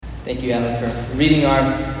Thank you, Alan, for reading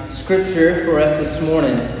our scripture for us this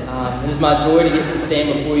morning. It is my joy to get to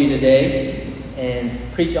stand before you today and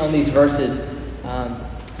preach on these verses.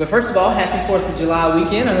 But first of all, happy 4th of July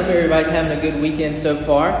weekend. I hope everybody's having a good weekend so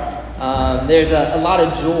far. There's a lot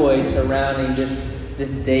of joy surrounding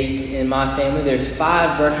this date in my family. There's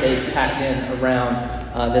 5 birthdays packed in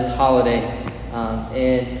around this holiday.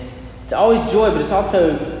 And it's always joy, but it's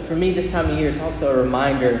also, for me this time of year, it's also a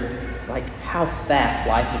reminder like how fast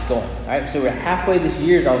life is going. All right, so we're halfway. This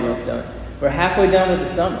year's almost done. We're halfway done with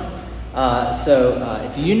the summer. So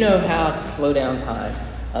if you know how to slow down time,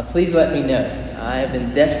 please let me know. I have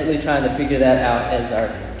been desperately trying to figure that out as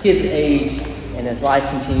our kids age and as life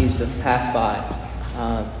continues to pass by.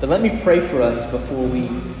 But let me pray for us before we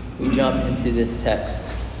jump into this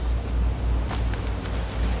text.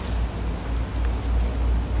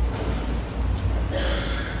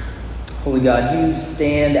 Holy God, you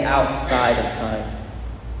stand outside of time.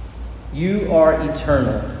 You are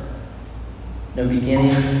eternal, no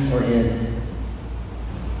beginning or end.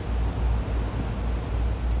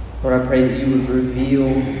 Lord, I pray that you would reveal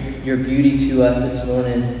your beauty to us this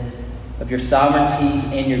morning, of your sovereignty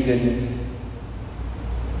and your goodness.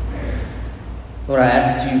 Lord, I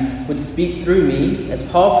ask that you would speak through me, as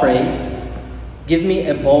Paul prayed. Give me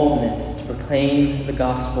a boldness to proclaim the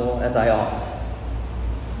gospel as I ought.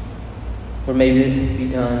 Or may this be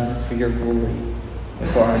done for your glory and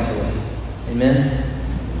for our joy. Amen?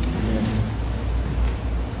 Amen.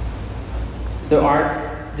 So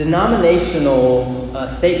our denominational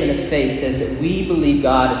statement of faith says that we believe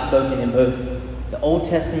God has spoken in both the Old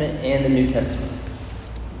Testament and the New Testament.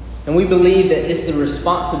 And we believe that it's the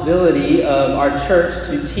responsibility of our church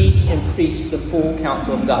to teach and preach the full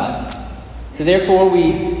counsel of God. So therefore,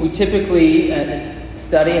 we typically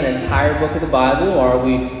study an entire book of the Bible, or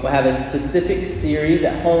we will have a specific series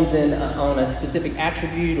that hones in on a specific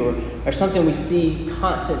attribute or something we see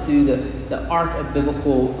constant through the arc of the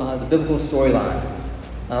biblical storyline.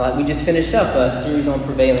 Like we just finished up a series on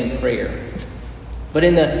prevailing prayer. But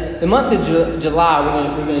in the month of July,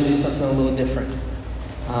 we're going to do something a little different.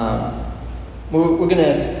 We're going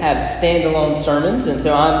to have standalone sermons, and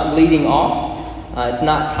so I'm leading off. It's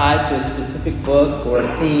not tied to a specific book or a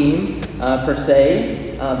theme per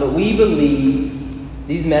se, but we believe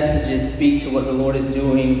these messages speak to what the Lord is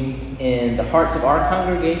doing in the hearts of our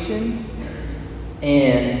congregation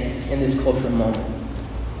and in this cultural moment.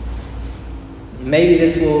 Maybe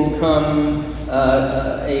this will become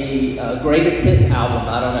a greatest hits album.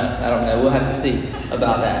 I don't know. We'll have to see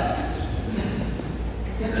about that.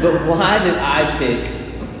 But why did I pick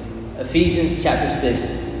Ephesians chapter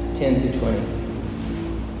 6, 10 through 20?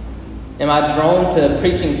 Am I drawn to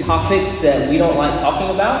preaching topics that we don't like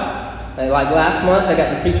talking about? Like last month, I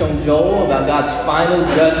got to preach on Joel about God's final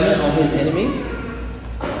judgment on his enemies.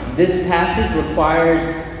 This passage requires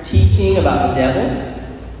teaching about the devil.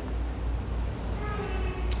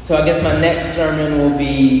 So I guess my next sermon will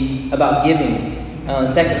be about giving.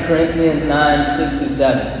 2 Corinthians 9, 6 through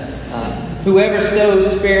 7. Whoever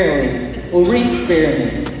sows sparingly will reap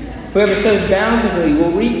sparingly. Whoever sows bountifully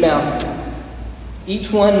will reap bountifully.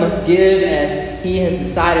 Each one must give as he has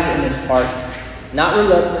decided in his heart, not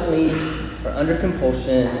reluctantly or under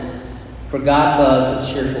compulsion, for God loves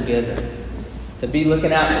a cheerful giver. So be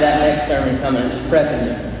looking out for that next sermon coming. I'm just prepping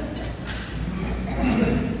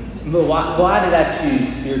you. But why did I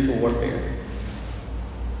choose spiritual warfare?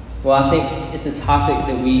 Well, I think it's a topic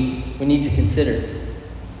that we need to consider.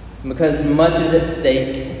 Because much is at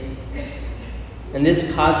stake, and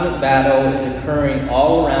this cosmic battle is occurring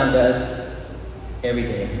all around us every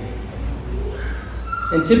day.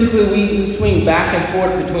 And typically we swing back and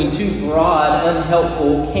forth between two broad,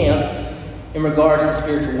 unhelpful camps in regards to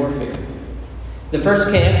spiritual warfare. The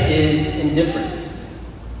first camp is indifference.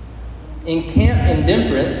 In camp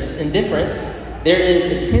indifference, there is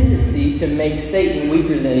a tendency to make Satan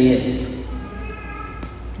weaker than he is.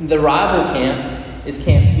 The rival camp is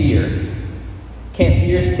camp fear. Camp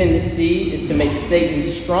fear's tendency is to make Satan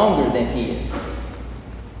stronger than he is.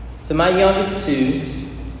 So my youngest two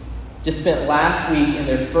just spent last week in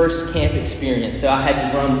their first camp experience. So I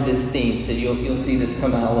had to run with this theme. So you'll see this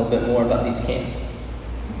come out a little bit more about these camps.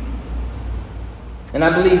 And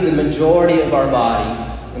I believe the majority of our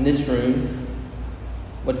body in this room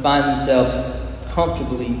would find themselves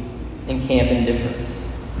comfortably in camp indifference.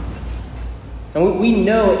 And we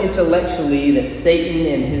know intellectually that Satan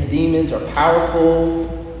and his demons are powerful,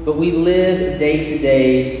 but we live day to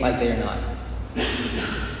day like they are not.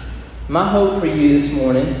 My hope for you this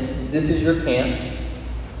morning, if this is your camp,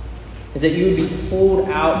 is that you would be pulled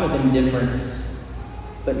out of indifference,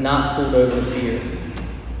 but not pulled over fear.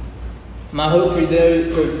 My hope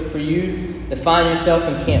for you that find yourself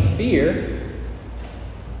in Camp Fear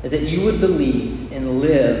is that you would believe and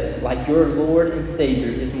live like your Lord and Savior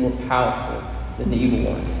is more powerful than the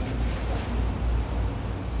evil one.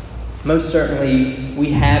 Most certainly,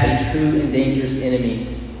 we have a true and dangerous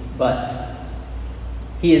enemy, but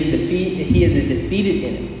he is a defeated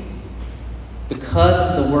enemy because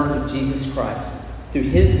of the work of Jesus Christ through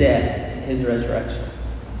his death and his resurrection.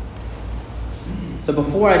 So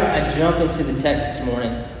before I jump into the text this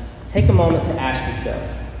morning, take a moment to ask yourself,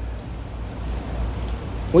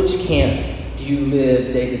 which camp do you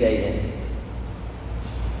live day to day in?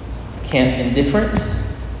 Camp indifference?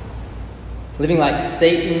 Living like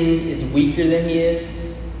Satan is weaker than he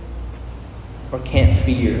is? Or camp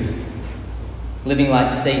fear? Living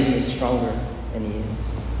like Satan is stronger than he is?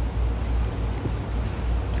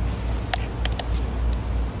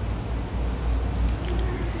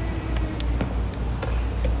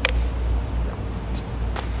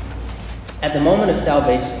 At the moment of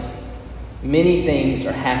salvation, many things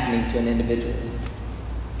are happening to an individual.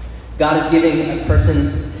 God is giving a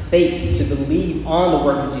person faith to believe on the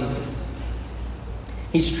work of Jesus.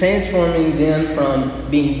 He's transforming them from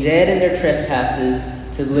being dead in their trespasses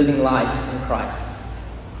to living life in Christ.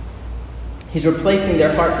 He's replacing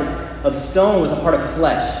their hearts of stone with a heart of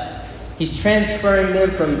flesh. He's transferring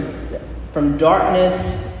them from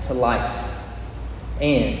darkness to light.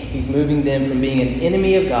 And he's moving them from being an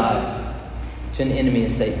enemy of God to an enemy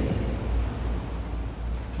of Satan.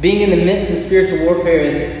 Being in the midst of spiritual warfare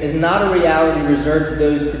is not a reality reserved to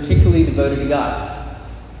those particularly devoted to God.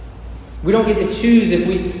 We don't get to choose if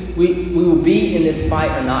we will be in this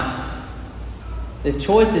fight or not. The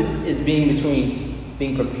choice is being between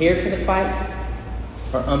being prepared for the fight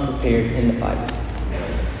or unprepared in the fight.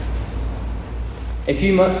 A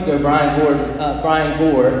few months ago, Brian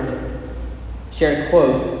Gore shared a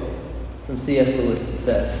quote from C.S. Lewis. It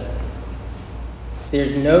says,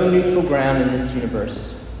 "There's no neutral ground in this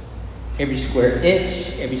universe. Every square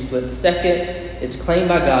inch, every split second is claimed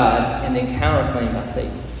by God and then counterclaimed by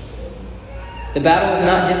Satan. The battle is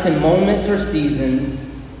not just in moments or seasons.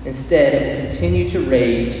 Instead, it will continue to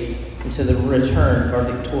rage until the return of our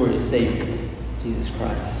victorious Savior, Jesus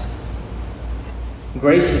Christ."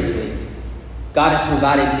 Graciously, God has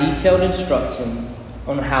provided detailed instructions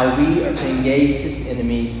on how we are to engage this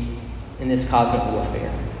enemy in this cosmic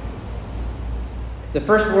warfare. The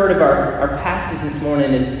first word of our passage this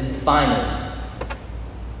morning is final.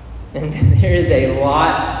 And there is a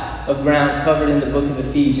lot of ground covered in the book of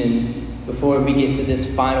Ephesians before we get to this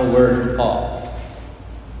final word from Paul.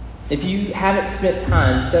 If you haven't spent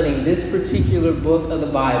time studying this particular book of the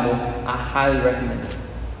Bible, I highly recommend it.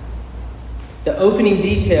 The opening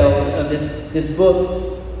details of this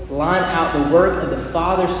book line out the work of the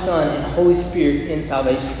Father, Son, and Holy Spirit in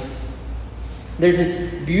salvation. There's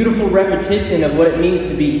this beautiful repetition of what it means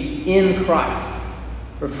to be in Christ,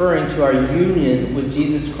 referring to our union with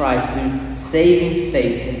Jesus Christ through saving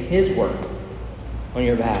faith in his work on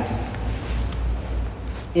your behalf.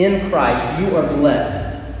 In Christ, you are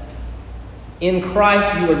blessed. In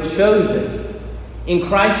Christ, you are chosen. In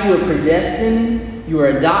Christ, you are predestined. You are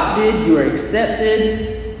adopted. You are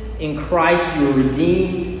accepted. In Christ, you are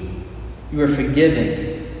redeemed. You are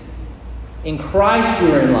forgiven. In Christ,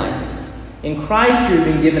 you are enlightened. In Christ, you have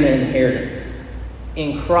been given an inheritance.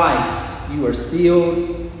 In Christ, you are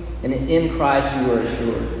sealed. And in Christ, you are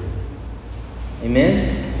assured.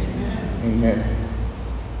 Amen? Amen.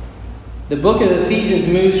 The book of Ephesians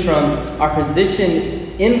moves from our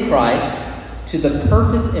position in Christ to the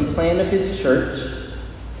purpose and plan of his church,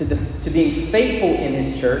 to being faithful in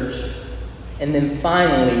his church, and then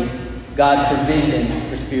finally, God's provision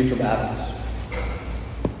for spiritual battles.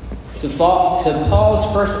 So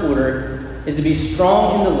Paul's first order is to be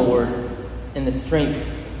strong in the Lord and the strength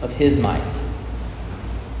of his might.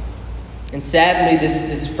 And sadly,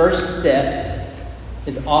 this first step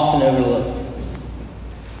is often overlooked.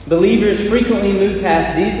 Believers frequently move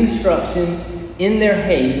past these instructions in their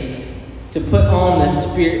haste to put on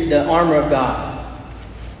the armor of God.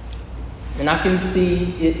 And I can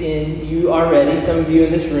see it in you already, some of you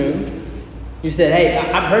in this room. You said, "Hey,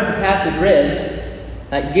 I've heard the passage read.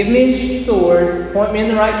 Like, give me a sword, point me in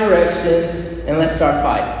the right direction, and let's start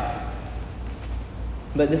fighting."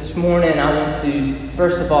 But this morning, I want to,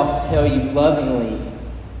 first of all, tell you lovingly,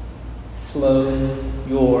 slow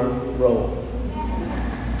your roll.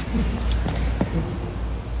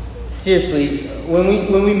 Seriously,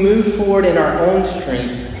 when we move forward in our own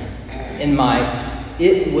strength and might,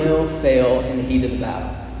 it will fail in the heat of the battle.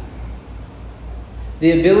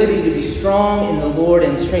 The ability to be strong in the Lord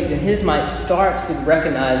and strengthen his might starts with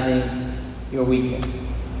recognizing your weakness.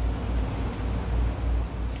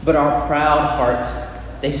 but our proud hearts,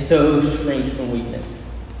 they so shrink from weakness.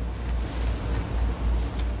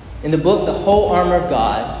 In the book, The Whole Armor of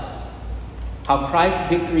God, How Christ's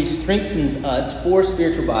Victory Strengthens Us for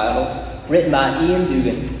Spiritual Battles, written by Ian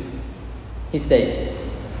Dugan, he states,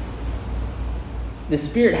 "The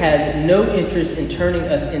Spirit has no interest in turning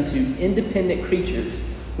us into independent creatures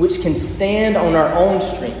which can stand on our own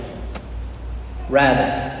strength.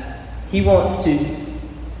 Rather, He wants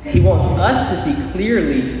us to see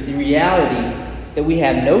clearly the reality that we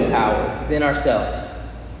have no power within ourselves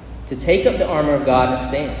to take up the armor of God and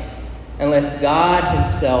stand, unless God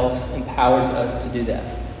Himself empowers us to do that.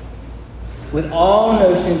 With all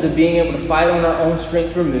notions of being able to fight on our own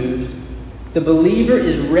strength removed, the believer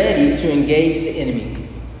is ready to engage the enemy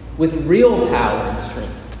with real power and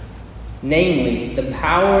strength, namely the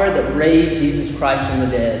power that raised Jesus Christ from the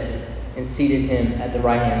dead and seated Him at the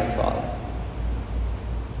right hand of the Father."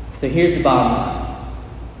 So here's the bottom line.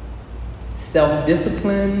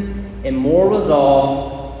 Self-discipline and moral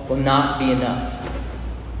resolve will not be enough.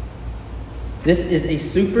 This is a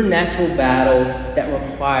supernatural battle that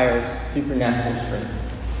requires supernatural strength.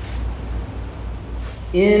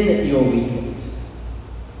 In your weakness,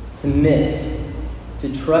 submit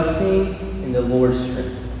to trusting in the Lord's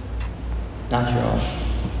strength, not your own.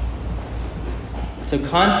 So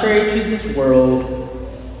contrary to this world,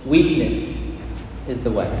 weakness is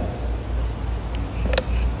the way.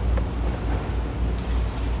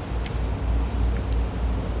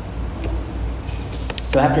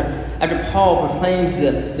 So after Paul proclaims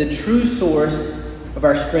the true source of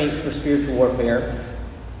our strength for spiritual warfare,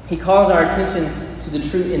 he calls our attention to the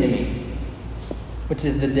true enemy, which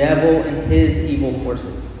is the devil and his evil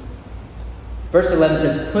forces. Verse 11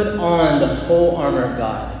 says, "Put on the whole armor of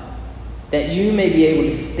God, that you may be able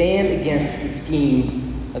to stand against the schemes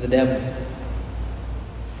of the devil."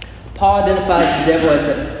 Paul identifies the devil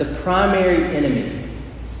as the primary enemy.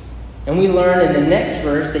 And we learn in the next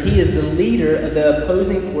verse that he is the leader of the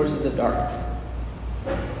opposing forces of darkness.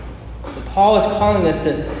 So Paul is calling us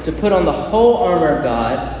to put on the whole armor of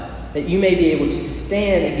God that you may be able to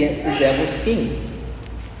stand against the devil's schemes,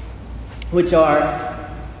 which are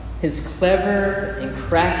his clever and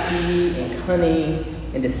crafty and cunning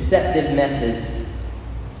and deceptive methods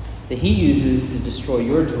that he uses to destroy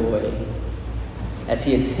your joy as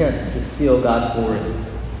he attempts to steal God's glory.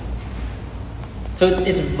 So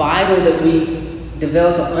it's vital that we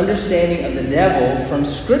develop an understanding of the devil from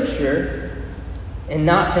Scripture and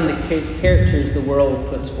not from the characters the world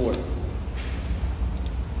puts forth.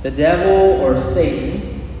 The devil, or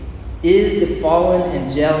Satan, is the fallen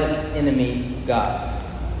angelic enemy of God.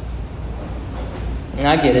 And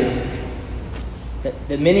I get it.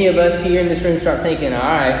 That many of us here in this room start thinking, all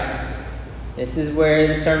right, this is where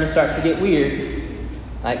the sermon starts to get weird.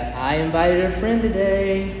 Like, I invited a friend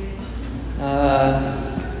today.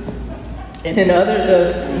 And then others of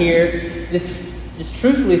us here just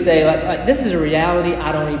truthfully say, like this is a reality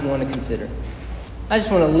I don't even want to consider. I just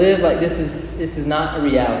want to live like this is not a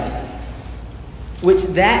reality. Which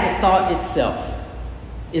that thought itself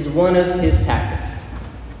is one of his tactics.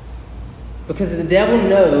 Because the devil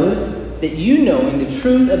knows that you knowing the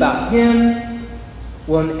truth about him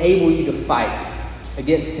will enable you to fight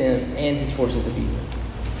against him and his forces of evil.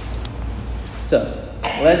 So,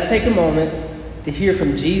 let's take a moment to hear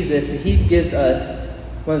from Jesus, and he gives us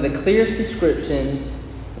one of the clearest descriptions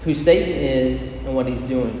of who Satan is and what he's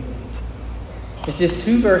doing. It's just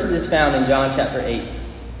two verses found in John chapter 8.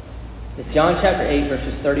 It's John chapter 8,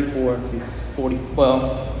 verses 34 through 40.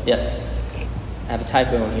 Well, yes, I have a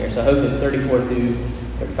typo in here, so I hope it's 34 through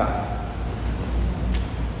 35.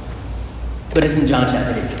 But it's in John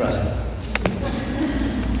chapter 8, trust me.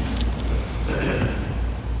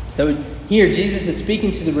 So here, Jesus is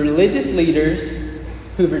speaking to the religious leaders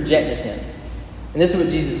who've rejected him. And this is what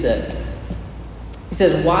Jesus says. He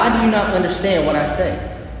says, "Why do you not understand what I say?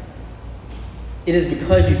 It is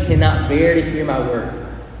because you cannot bear to hear my word.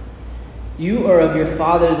 You are of your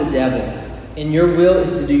father the devil, and your will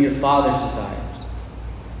is to do your father's desires.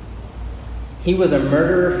 He was a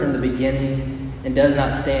murderer from the beginning and does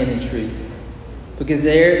not stand in truth, because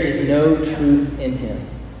there is no truth in him.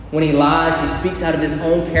 When he lies, he speaks out of his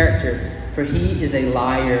own character, for he is a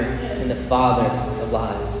liar and the father of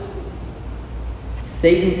lies."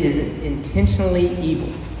 Satan is intentionally evil.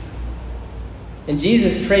 And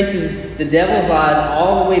Jesus traces the devil's lies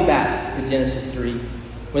all the way back to Genesis 3,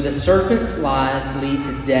 where the serpent's lies lead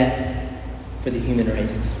to death for the human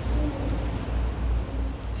race.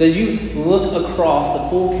 So as you look across the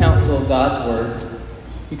full counsel of God's word,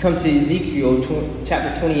 you come to Ezekiel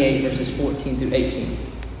chapter 28, verses 14 through 18.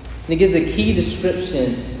 And it gives a key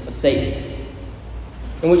description of Satan.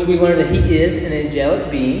 in which we learn that he is an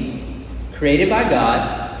angelic being created by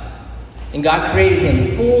God, and God created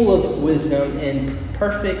him full of wisdom and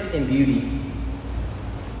perfect in beauty.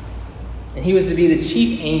 And he was to be the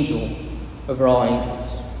chief angel over all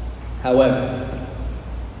angels. However,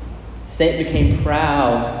 Satan became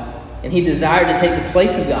proud, and he desired to take the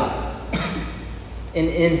place of God. And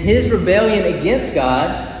in his rebellion against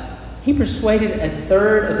God, he persuaded a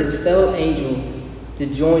third of his fellow angels to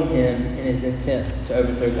join him in his intent to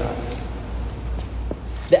overthrow God.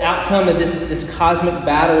 The outcome of this cosmic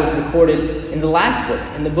battle is recorded in the last book,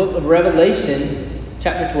 in the book of Revelation,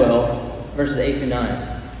 chapter 12, verses 8 through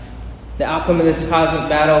 9. The outcome of this cosmic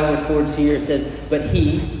battle records here, it says, "But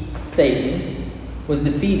he, Satan, was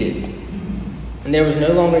defeated, and there was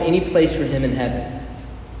no longer any place for him in heaven.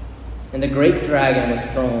 And the great dragon was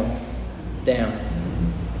thrown down,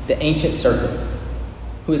 the ancient serpent,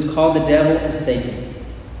 who is called the devil and Satan,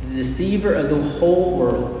 the deceiver of the whole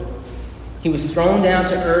world. He was thrown down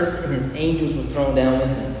to earth, and his angels were thrown down with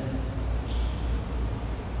him."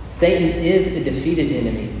 Satan is a defeated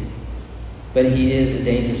enemy, but he is a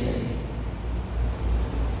dangerous enemy.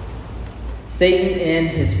 Satan and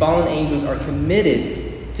his fallen angels are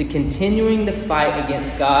committed to continuing the fight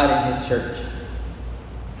against God and his church.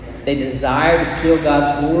 They desire to steal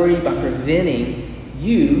God's glory by preventing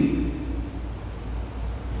you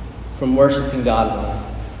from worshiping God alone.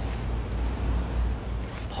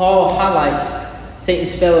 Paul highlights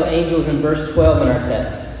Satan's fellow angels in verse 12 in our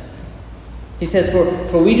text. He says,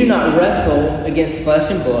 For we do not wrestle against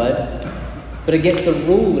flesh and blood, but against the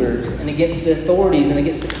rulers and against the authorities and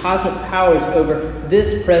against the cosmic powers over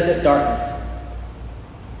this present darkness,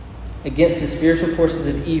 against the spiritual forces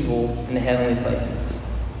of evil in the heavenly places.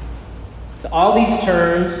 So all these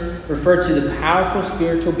terms refer to the powerful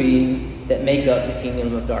spiritual beings that make up the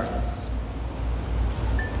kingdom of darkness.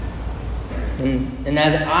 And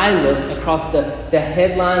as I look across the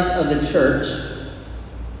headlines of the church,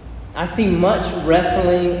 I see much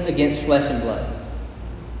wrestling against flesh and blood.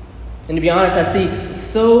 And to be honest, I see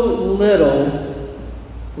so little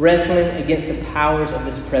wrestling against the powers of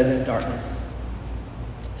this present darkness.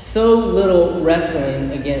 So little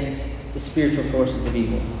wrestling against the spiritual forces of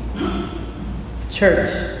evil. Church,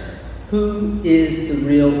 who is the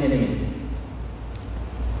real enemy?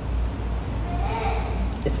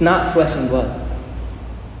 It's not flesh and blood.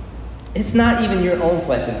 It's not even your own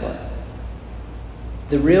flesh and blood.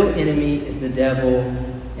 The real enemy is the devil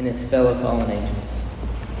and his fellow fallen angels.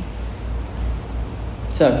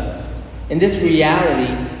 So, in this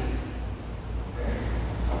reality,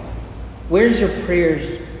 where's your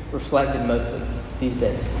prayers reflected mostly these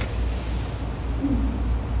days?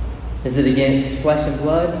 Is it against flesh and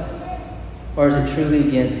blood, or is it truly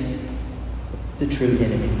against the true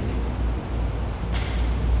enemy?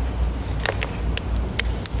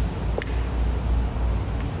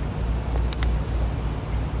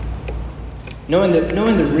 Knowing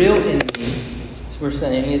the real enemy, as we're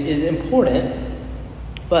saying, it is important,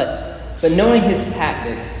 but knowing his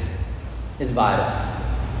tactics is vital.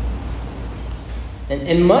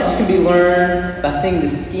 And much can be learned by seeing the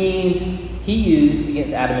schemes he used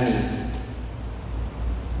against Adam and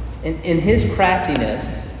Eve. In his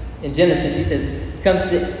craftiness, in Genesis, he says, comes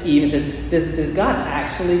to Eve and says, does God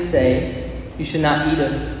actually say you should not eat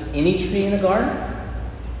of any tree in the garden?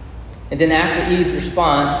 And then after Eve's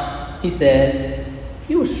response, he says,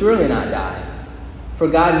 you will surely not die. For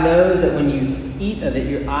God knows that when you eat of it,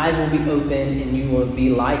 your eyes will be opened and you will be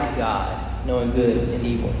like God, knowing good and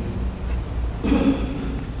evil.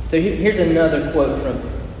 So here's another quote from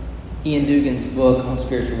Ian Dugan's book on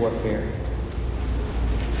spiritual warfare.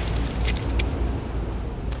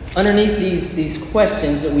 Underneath these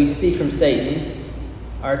questions that we see from Satan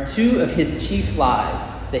are two of his chief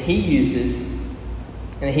lies that he uses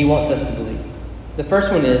and that he wants us to believe. The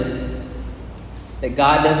first one is that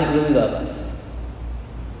God doesn't really love us.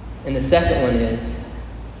 And the second one is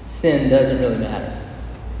sin doesn't really matter.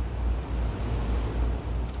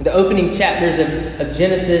 The opening chapters of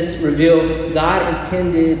Genesis reveal God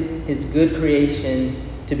intended his good creation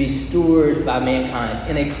to be stewarded by mankind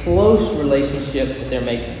in a close relationship with their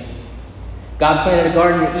Maker. God planted a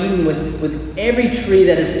garden of Eden with every tree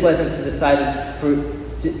that is pleasant to the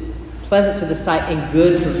sight and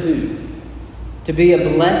good for food, to be a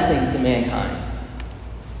blessing to mankind.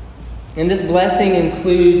 And this blessing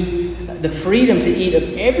includes the freedom to eat of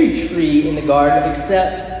every tree in the garden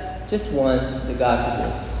except just one that God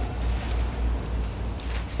forbids.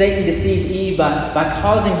 Satan deceived Eve by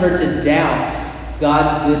causing her to doubt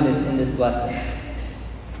God's goodness in this blessing.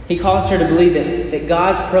 He caused her to believe that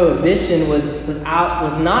God's prohibition was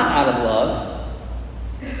not out of love,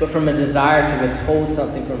 but from a desire to withhold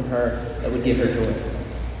something from her that would give her joy.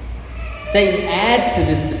 Satan adds to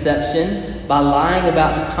this deception by lying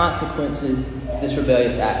about the consequences of this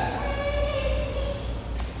rebellious act.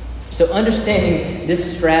 So understanding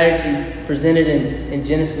this strategy presented in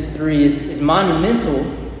Genesis 3 is monumental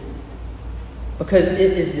because it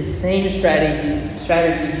is the same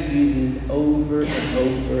strategy he uses over and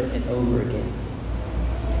over and over again.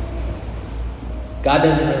 God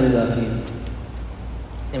doesn't really love you.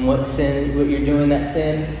 And what you're doing, that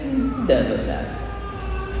sin, doesn't really matter.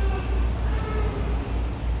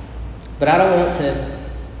 But I don't want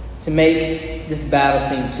to make this battle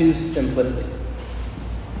seem too simplistic.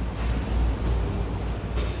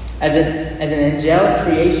 As an angelic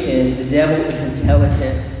creation, the devil is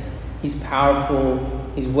intelligent, he's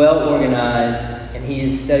powerful, he's well organized, and he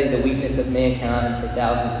has studied the weakness of mankind for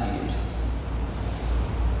thousands of years.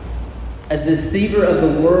 As the deceiver of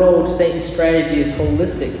the world, Satan's strategy is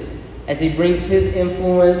holistic, as he brings his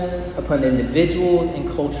influence upon individuals and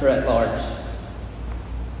culture at large.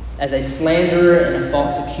 As a slanderer and a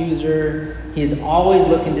false accuser, he is always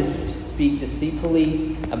looking to speak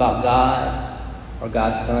deceitfully about God or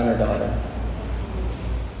God's son or daughter.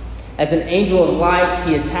 As an angel of light,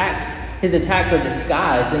 his attacks are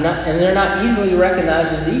disguised and they're not easily recognized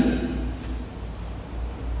as evil.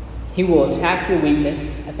 He will attack your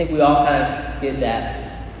weakness. I think we all kind of get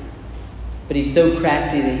that. But he's so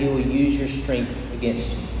crafty that he will use your strength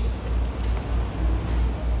against you.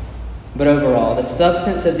 But overall, the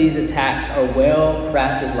substance of these attacks are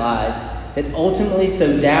well-crafted lies that ultimately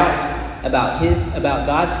sow doubt about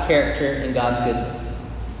God's character and God's goodness.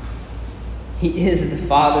 He is the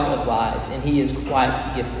father of lies, and he is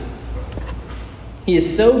quite gifted. He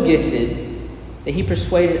is so gifted that he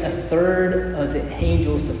persuaded a third of the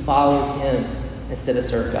angels to follow him instead of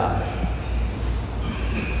serve God.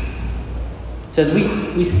 So as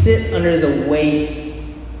we sit under the weight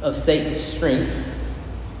of Satan's strengths,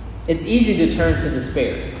 it's easy to turn to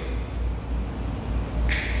despair.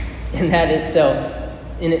 And that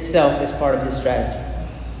in itself is part of his strategy.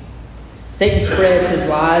 Satan spreads his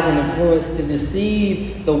lies and influence to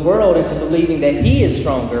deceive the world into believing that he is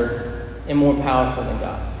stronger and more powerful than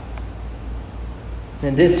God.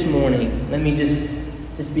 And this morning, let me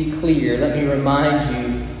just be clear. Let me remind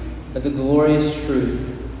you of the glorious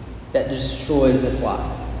truth that destroys this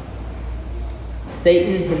lie.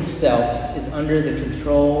 Satan himself is under the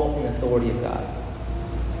control and authority of God.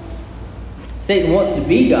 Satan wants to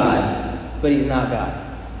be God, but he's not God.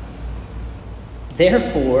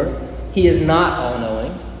 Therefore, he is not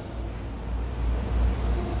all-knowing.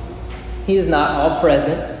 He is not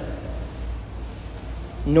all-present,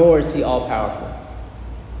 nor is he all-powerful.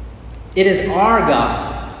 It is our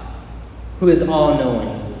God who is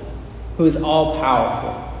all-knowing, who is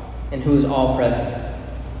all-powerful, and who is all-present.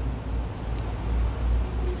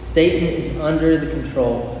 Satan is under the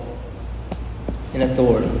control and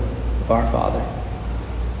authority of our Father.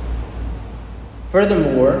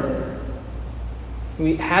 Furthermore,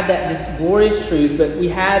 we have that just glorious truth, but we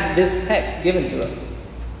have this text given to us.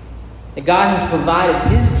 That God has provided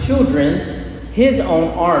his children his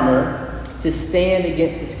own armor to stand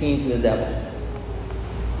against the schemes of the devil.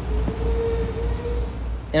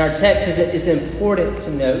 In our text, it's important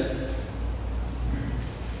to note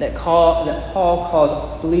that Paul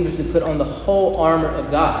calls believers to put on the whole armor of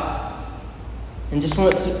God. And just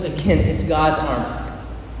once again, it's God's armor.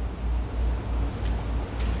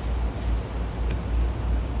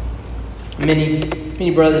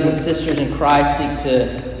 Many brothers and sisters in Christ seek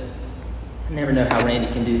to... I never know how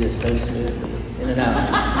Randy can do this so smoothly. In and out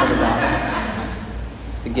of the bottle.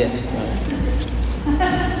 It's a gift.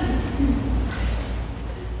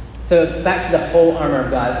 So back to the whole armor of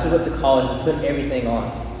God. This is what the call is, to put everything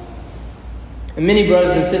on. And many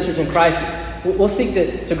brothers and sisters in Christ will seek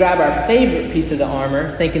to grab our favorite piece of the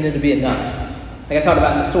armor, thinking it'll be enough. Like I talked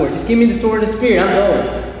about in the sword. Just give me the sword of the Spirit. I'm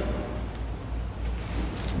going.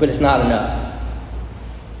 But it's not enough.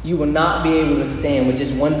 You will not be able to stand with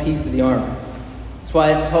just one piece of the armor. That's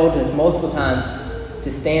why it's told us multiple times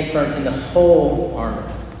to stand firm in the whole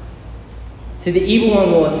armor. See, the evil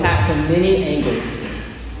one will attack from many angles.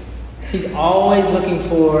 He's always looking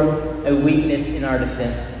for a weakness in our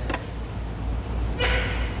defense.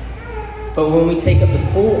 But when we take up the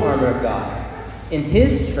full armor of God, in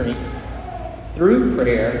his strength, through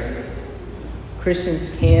prayer, Christians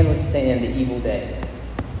can withstand the evil day.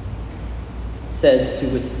 It says to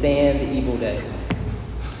withstand the evil day,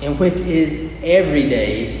 and which is every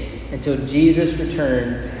day until Jesus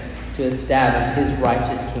returns to establish his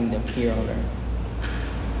righteous kingdom here on earth.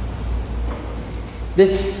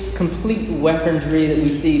 This complete weaponry that we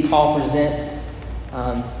see Paul present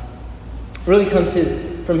really comes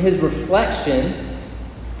from his reflection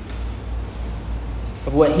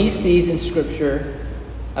of what he sees in Scripture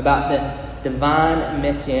about the divine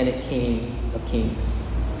Messianic King of Kings.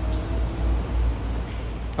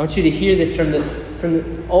 I want you to hear this from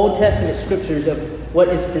the Old Testament Scriptures of what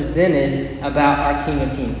is presented about our King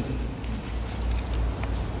of Kings.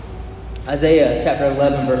 Isaiah chapter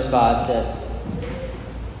 11 verse 5 says,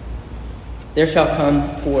 "There shall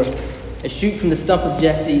come forth a shoot from the stump of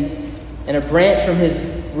Jesse, and a branch from his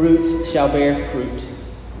roots shall bear fruit.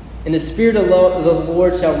 And the Spirit of the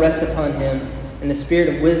Lord shall rest upon him, and the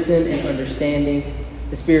Spirit of wisdom and understanding,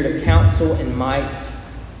 the Spirit of counsel and might,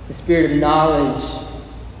 the Spirit of knowledge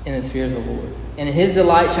and the fear of the Lord. And his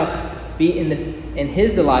delight shall be in the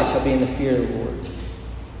fear of the Lord.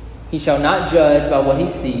 He shall not judge by what he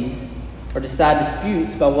sees, or decide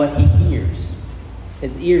disputes by what he hears.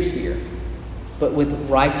 His ears hear, but with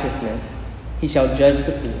righteousness he shall judge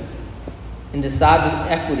the poor, and decide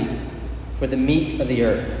with equity for the meek of the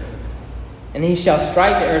earth. And he shall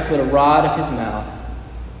strike the earth with a rod of his mouth,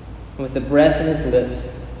 and with the breath in his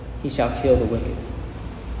lips he shall kill the wicked.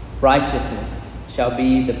 Righteousness shall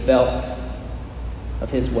be the belt of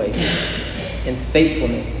his waist, and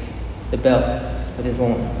faithfulness the belt of his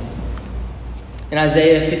loins." In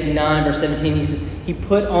Isaiah 59 verse 17 he says, "He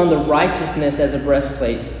put on the righteousness as a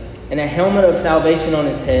breastplate, and a helmet of salvation on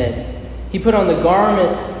his head. He put on the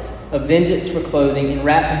garments of vengeance for clothing, and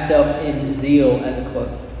wrapped himself in zeal as a cloak."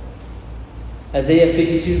 Isaiah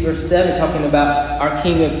 52 verse 7, talking about our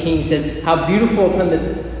King of Kings, says, "How beautiful upon the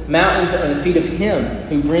mountains are the feet of him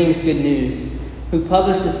who brings good news, who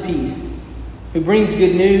publishes peace, who brings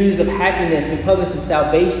good news of happiness, who publishes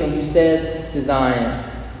salvation, who says to Zion,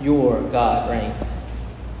 your God reigns."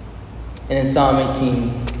 And in Psalm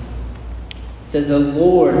 18, it says, "The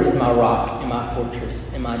Lord is my rock and my fortress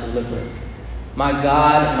and my deliverer, my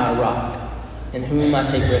God and my rock, in whom I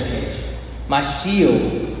take refuge, my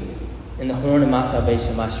shield and the horn of my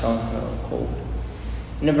salvation, my stronghold."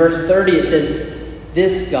 And in verse 30 it says,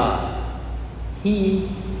 "This God, he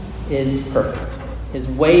is perfect. His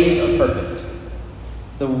ways are perfect.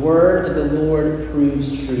 The word of the Lord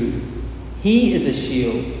proves true. He is a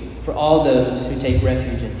shield for all those who take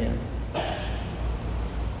refuge in him."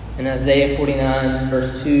 In Isaiah 49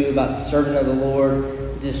 verse 2, about the servant of the Lord,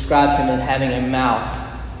 it describes him as having a mouth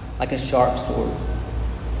like a sharp sword.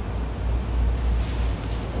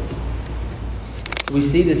 We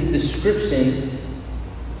see this description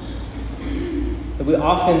that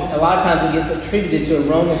a lot of times it gets attributed to a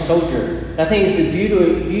Roman soldier. And I think it's the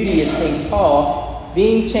beauty of St. Paul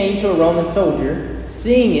being chained to a Roman soldier,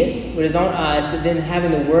 seeing it with his own eyes, but then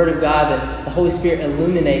having the Word of God, that the Holy Spirit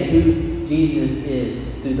illuminate who Jesus is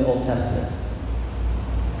through the Old Testament.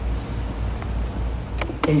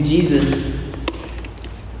 And Jesus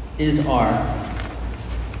is our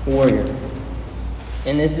warrior.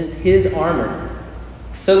 And this is his armor.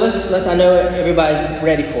 So let's I know everybody's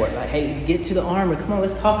ready for it. Like, hey, get to the armor. Come on,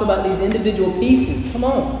 let's talk about these individual pieces. Come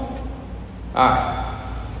on. All right.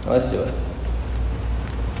 Let's do it.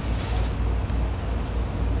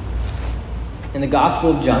 In the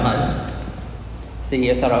Gospel of John,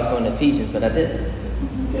 see, I thought I was going to Ephesians, but I didn't.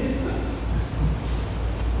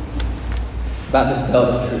 About this belt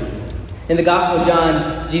of truth. In the Gospel of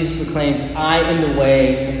John, Jesus proclaims, "I am the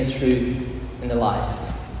way and the truth and the life.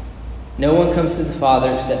 No one comes to the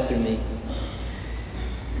Father except through me."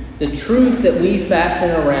 The truth that we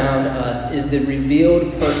fasten around us is the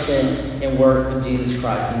revealed person and work of Jesus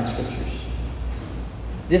Christ in the Scriptures.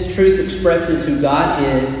 This truth expresses who God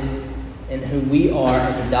is and who we are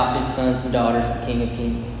as adopted sons and daughters of the King of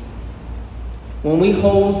Kings. When we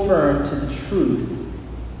hold firm to the truth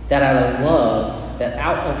that out of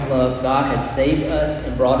love God has saved us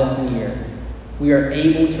and brought us near, we are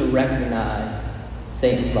able to recognize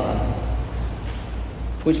Satan's lies,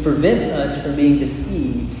 which prevents us from being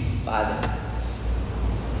deceived by them.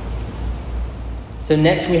 So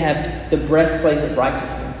next we have the breastplate of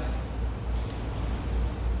righteousness.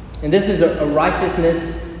 And this is a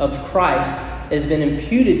righteousness of Christ that has been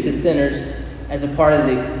imputed to sinners as a part of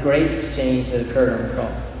the great exchange that occurred on the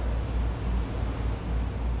cross.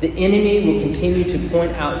 The enemy will continue to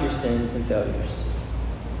point out your sins and failures.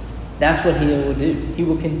 That's what he will do. He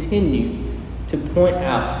will continue to point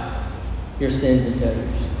out your sins and failures.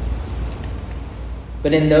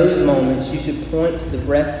 But in those moments, you should point to the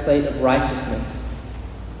breastplate of righteousness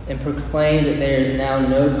and proclaim that there is now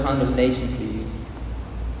no condemnation for you,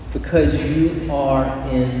 because you are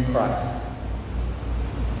in Christ.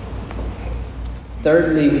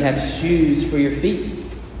 Thirdly, we have shoes for your feet,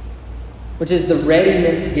 which is the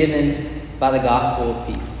readiness given by the gospel of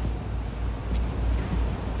peace.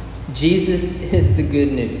 Jesus is the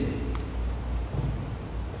good news.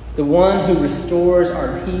 The one who restores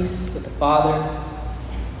our peace with the Father.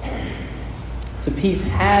 So peace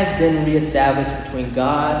has been reestablished between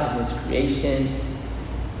God and His creation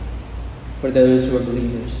for those who are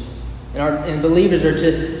believers. And believers are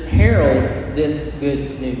to herald this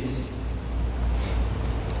good news.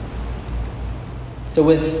 So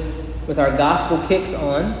with our gospel kicks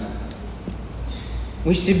on,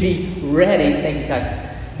 we should be ready. Thank you, Tyson.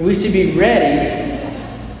 We should be ready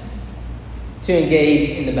to engage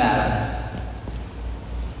in the battle.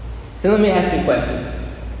 So let me ask you a question.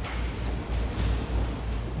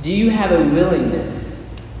 Do you have a willingness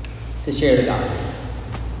to share the gospel?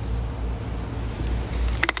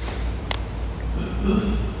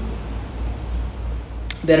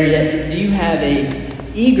 Better yet, do you have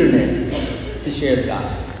an eagerness to share the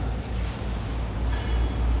gospel?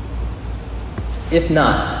 If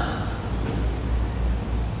not,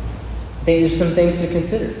 I think there's some things to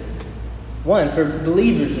consider. One, for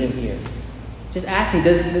believers in here, just ask me,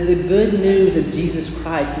 does the good news of Jesus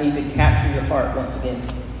Christ need to capture your heart once again?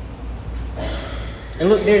 And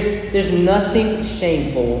look, there's nothing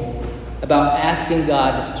shameful about asking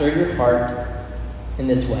God to stir your heart in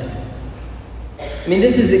this way. I mean,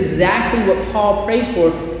 this is exactly what Paul prays for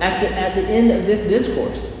at the end of this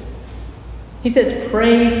discourse. He says,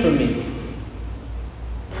 pray for me.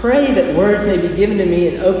 Pray that words may be given to me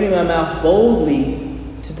and opening my mouth boldly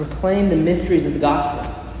to proclaim the mysteries of the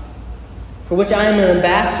gospel, for which I am an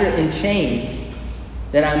ambassador in chains,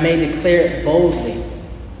 that I may declare it boldly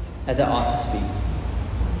as I ought to speak.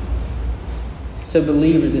 So,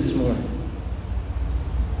 believer, this morning,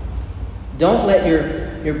 don't let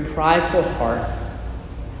your prideful heart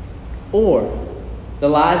or the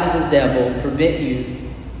lies of the devil prevent you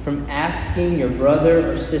from asking your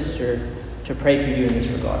brother or sister to pray for you in this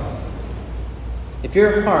regard. If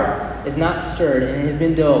your heart is not stirred and it has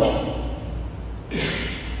been dulled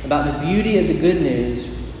about the beauty of the good news,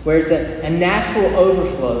 where it's a natural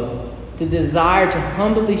overflow to desire to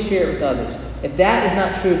humbly share it with others, if that is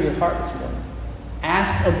not true of your heart this morning,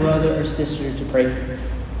 ask a brother or sister to pray for you.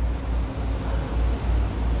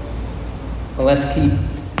 Well, let's keep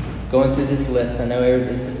going through this list. I know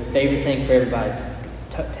this is a favorite thing for everybody.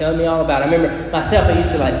 Tell me all about it. I remember myself, I used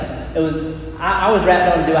to I was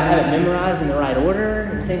wrapped on, do I have it memorized in the right order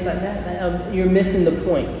and things like that? You're missing the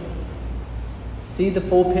point. See the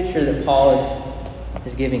full picture that Paul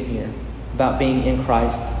is giving here about being in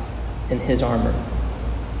Christ and His armor.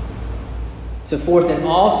 So fourth, in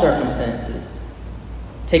all circumstances,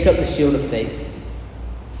 take up the shield of faith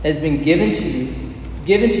that has been given to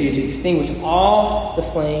you to extinguish all the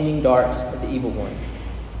flaming darts of the evil one.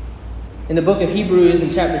 In the book of Hebrews, in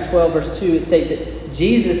chapter 12, verse 2, it states that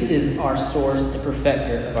Jesus is our source and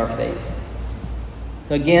perfecter of our faith.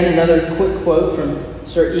 Again, another quick quote from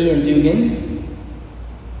Sir Ian Dugan.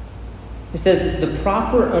 It says, the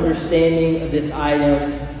proper understanding of this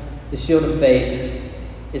item, the shield of faith,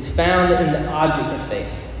 is found in the object of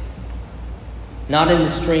faith, not in the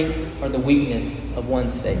strength or the weakness of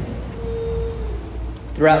one's faith.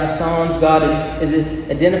 Throughout the Psalms, God is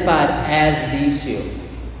identified as the shield.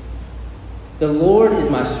 The Lord is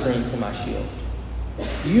my strength and my shield.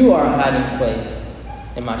 You are a hiding place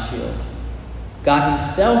and my shield. God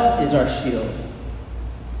Himself is our shield.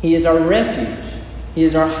 He is our refuge. He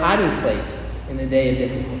is our hiding place in the day of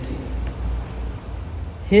difficulty.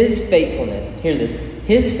 His faithfulness, hear this,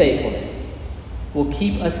 His faithfulness will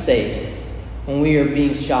keep us safe when we are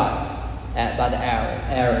being shot at by the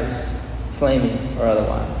arrows, flaming or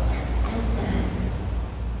otherwise.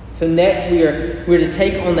 So next we're to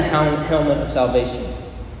take on the helmet of salvation.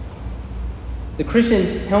 The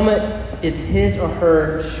Christian helmet is his or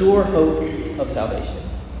her sure hope of salvation.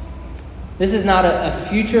 This is not a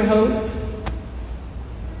future hope,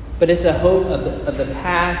 but it's a hope of the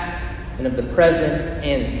past and of the present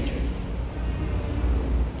and the future.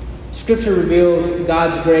 Scripture reveals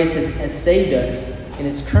God's grace has saved us and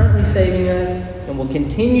is currently saving us and will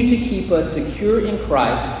continue to keep us secure in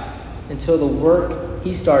Christ until the work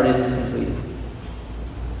He started is completed.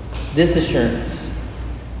 This assurance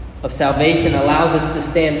of salvation allows us to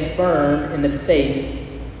stand firm in the face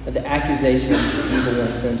of the accusations the evil one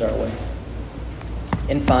sends our way.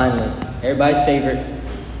 And finally, everybody's favorite,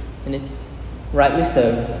 and it rightly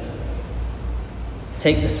so,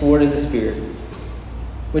 take the sword of the Spirit,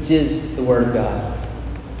 which is the Word of God.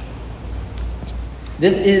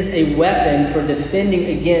 This is a weapon for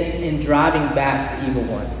defending against and driving back the evil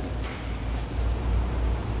one.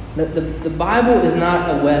 The Bible is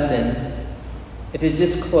not a weapon if it's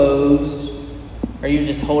just closed or you're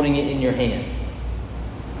just holding it in your hand.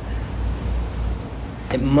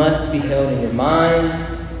 It must be held in your mind,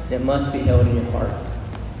 and it must be held in your heart.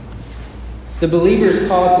 The believer is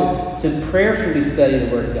called to prayerfully study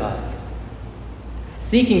the Word of God,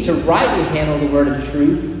 seeking to rightly handle the word of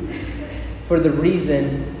truth for the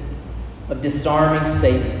reason of disarming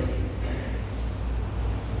Satan.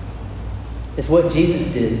 It's what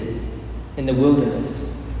Jesus did in the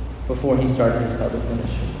wilderness before he started his public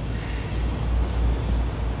ministry.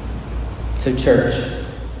 So church,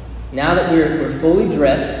 now that we're fully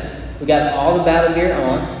dressed, we got all the battle gear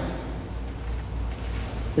on,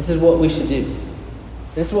 this is what we should do.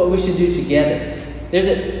 This is what we should do together.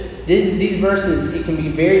 These verses, it can be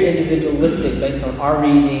very individualistic based on our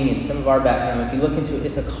reading and some of our background. If you look into it,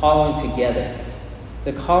 it's a calling together. It's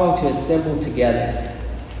a calling to assemble together.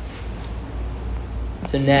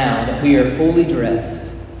 So now that we are fully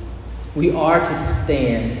dressed, we are to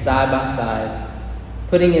stand side by side,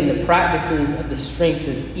 putting in the practices of the strength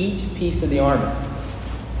of each piece of the armor.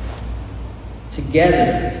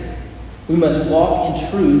 Together, we must walk in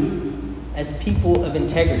truth as people of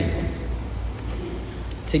integrity.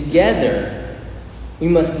 Together, we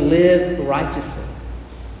must live righteously,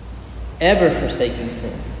 ever forsaking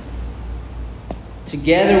sin.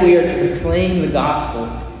 Together, we are to proclaim the gospel,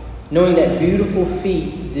 knowing that beautiful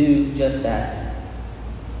feet do just that.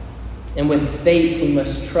 And with faith, we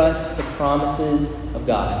must trust the promises of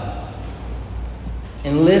God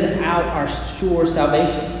and live out our sure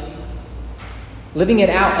salvation. Living it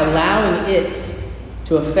out, allowing it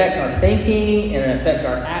to affect our thinking and affect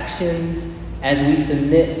our actions as we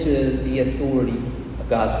submit to the authority of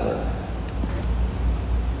God's word.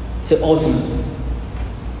 So ultimately,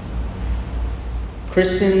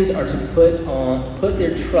 Christians are to put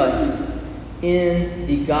their trust in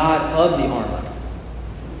the God of the armor.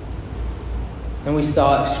 And we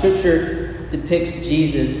saw Scripture depicts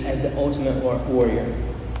Jesus as the ultimate warrior,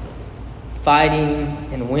 fighting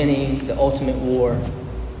and winning the ultimate war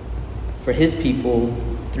for his people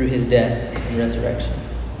through his death and resurrection.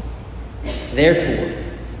 Therefore,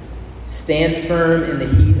 stand firm in the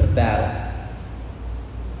heat of battle,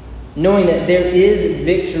 knowing that there is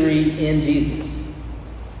victory in Jesus.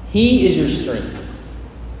 He is your strength.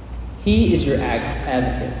 He is your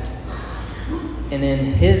advocate. And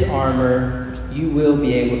in his armor, you will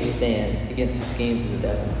be able to stand against the schemes of the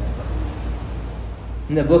devil.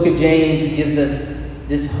 And the book of James gives us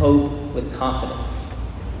this hope with confidence.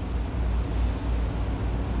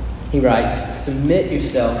 He writes, "Submit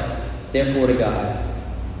yourself, therefore, to God.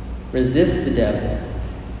 Resist the devil,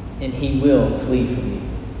 and he will flee from you.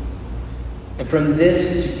 And from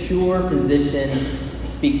this secure position,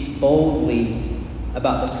 speak boldly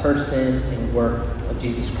about the person and work of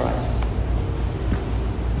Jesus Christ."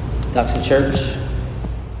 Doxa Church,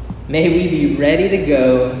 may we be ready to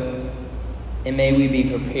go, and may we be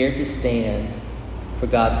prepared to stand for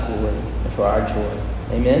God's glory and for our joy.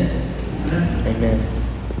 Amen? Amen.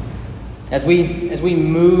 As we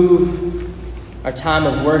move our time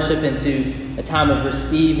of worship into a time of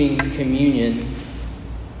receiving communion,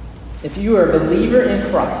 if you are a believer in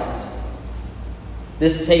Christ,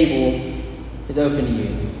 this table is open to you.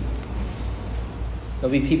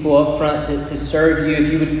 There'll be people up front to serve you.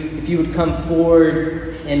 If you would come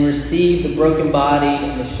forward and receive the broken body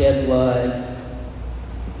and the shed blood,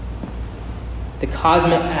 the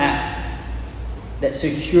cosmic act that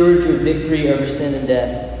secured your victory over sin and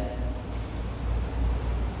death,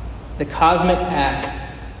 the cosmic act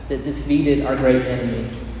that defeated our great enemy.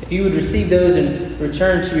 If you would receive those and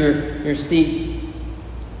return to your seat,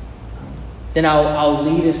 then I'll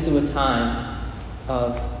lead us through a time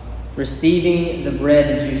of receiving the bread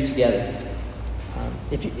and juice together.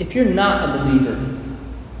 If you're not a believer,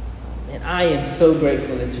 and I am so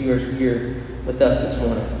grateful that you are here with us this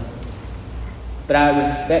morning, but I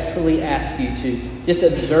respectfully ask you to just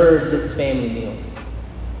observe this family meal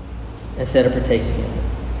instead of partaking in it.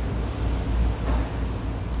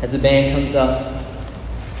 As the band comes up,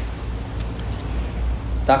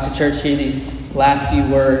 Dr. Church, hear these last few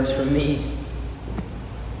words from me.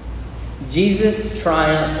 Jesus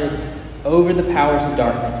triumphed over the powers of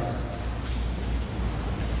darkness.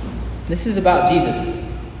 This is about Jesus.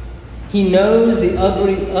 He knows the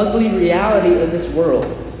ugly reality of this world.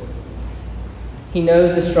 He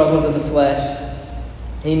knows the struggles of the flesh.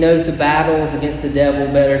 And he knows the battles against the devil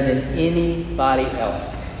better than anybody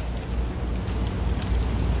else.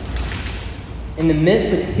 In the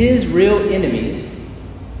midst of his real enemies,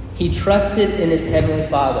 he trusted in his Heavenly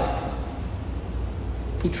Father.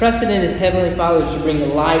 He trusted in his Heavenly Father to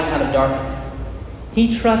bring light out of darkness.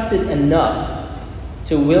 He trusted enough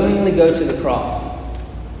to willingly go to the cross,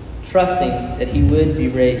 trusting that he would be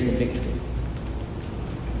raised in victory.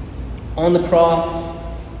 On the cross,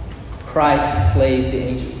 Christ slays the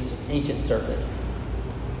ancient serpent,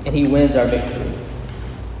 and he wins our victory.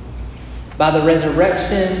 By the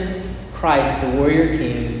resurrection, Christ, the warrior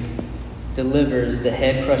king, delivers the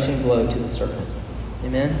head-crushing blow to the serpent.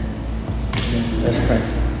 Amen? Amen. Let's pray.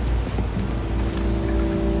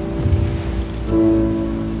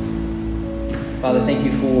 Father, thank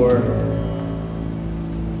you for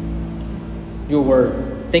your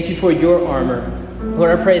word. Thank you for your armor.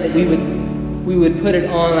 Lord, I pray that we would put it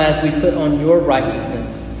on as we put on your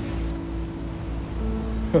righteousness.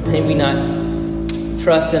 Lord, may we not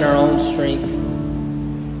trust in our own strength.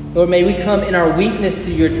 Lord, may we come in our weakness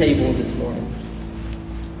to your table this morning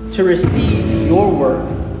to receive your work.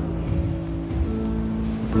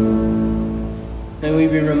 May we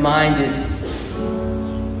be reminded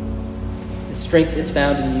the strength is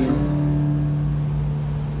found in you.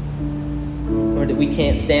 Lord, that we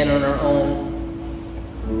can't stand on our own.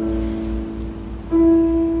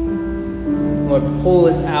 Lord, pull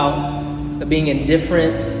us out of being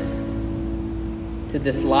indifferent to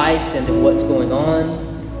this life and to what's going on,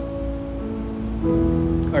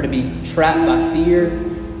 or to be trapped by fear.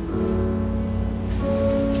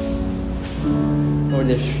 Lord,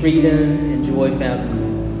 there's freedom and joy found in you.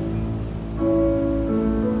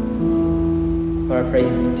 Lord, I pray you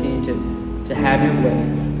continue to have your way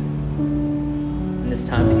in this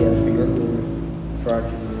time together for your glory, for our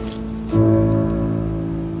joy.